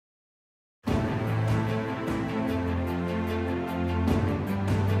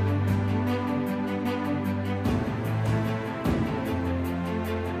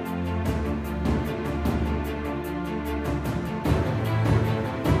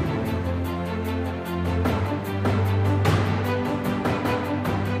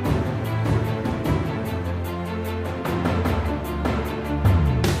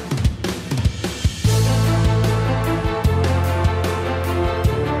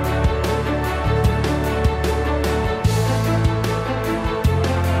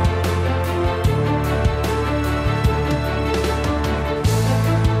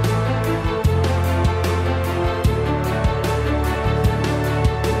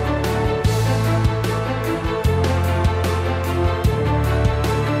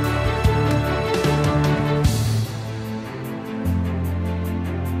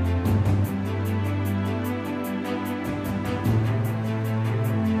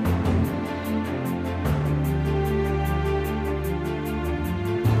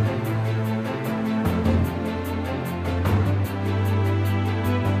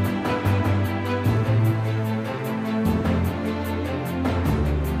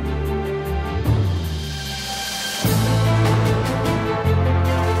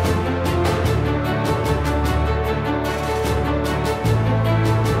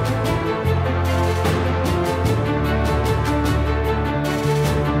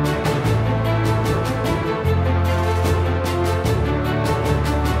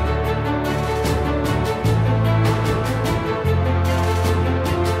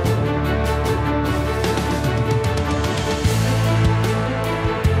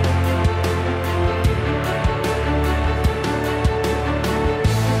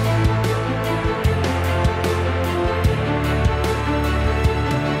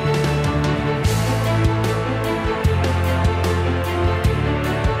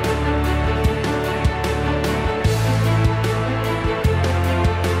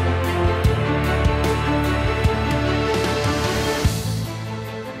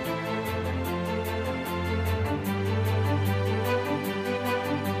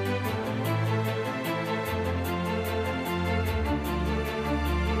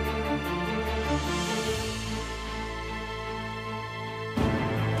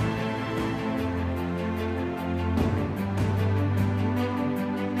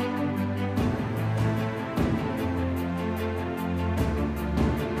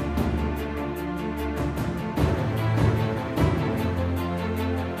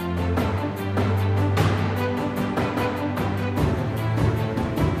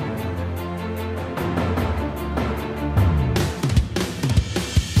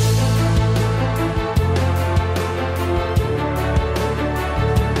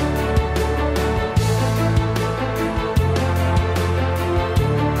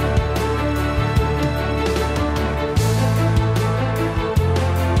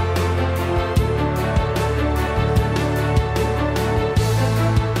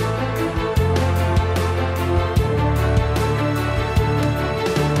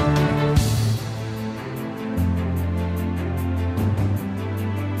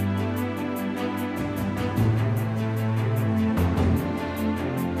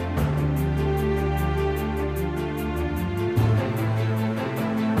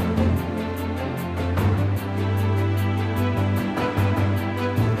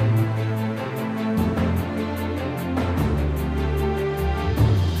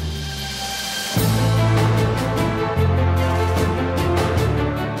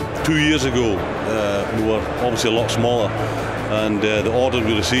2 years ago, we were obviously a lot smaller, and the order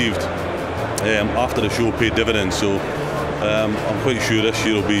we received after the show paid dividends. So I'm quite sure this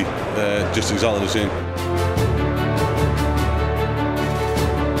year will be just exactly the same.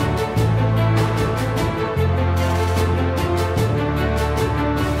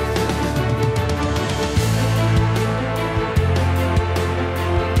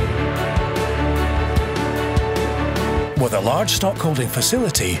 With a large stock holding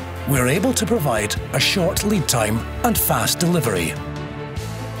facility, we're able to provide a short lead time and fast delivery.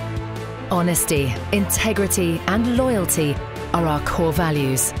 Honesty, integrity and loyalty are our core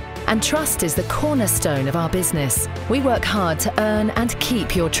values, and trust is the cornerstone of our business. We work hard to earn and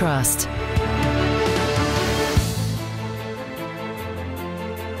keep your trust.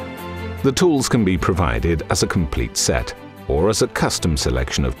 The tools can be provided as a complete set or as a custom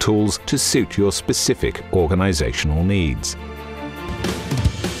selection of tools to suit your specific organizational needs.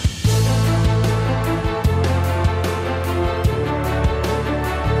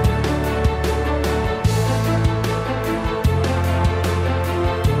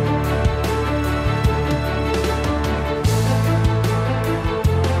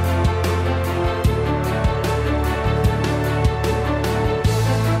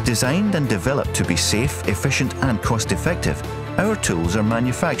 Designed and developed to be safe, efficient and cost-effective, our tools are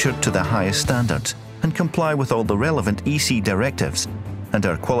manufactured to the highest standards and comply with all the relevant EC directives, and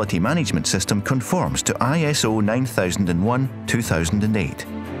our quality management system conforms to ISO 9001-2008.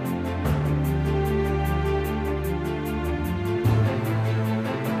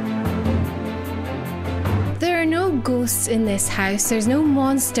 There are no ghosts in this house, there's no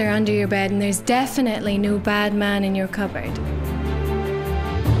monster under your bed, and there's definitely no bad man in your cupboard.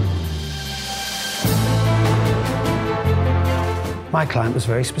 My client was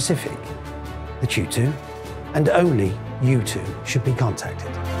very specific that you two, and only you two, should be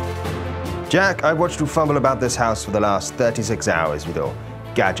contacted. Jack, I've watched you fumble about this house for the last 36 hours with your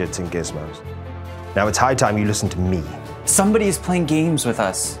gadgets and gizmos. Now it's high time you listen to me. Somebody is playing games with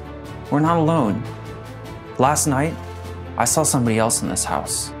us. We're not alone. Last night, I saw somebody else in this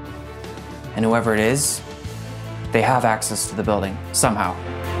house. And whoever it is, they have access to the building, somehow.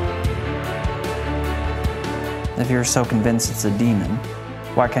 If you're so convinced it's a demon,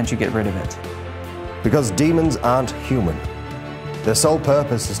 why can't you get rid of it? Because demons aren't human. Their sole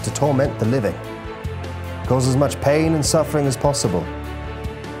purpose is to torment the living, cause as much pain and suffering as possible.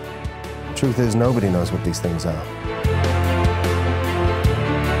 The truth is, nobody knows what these things are.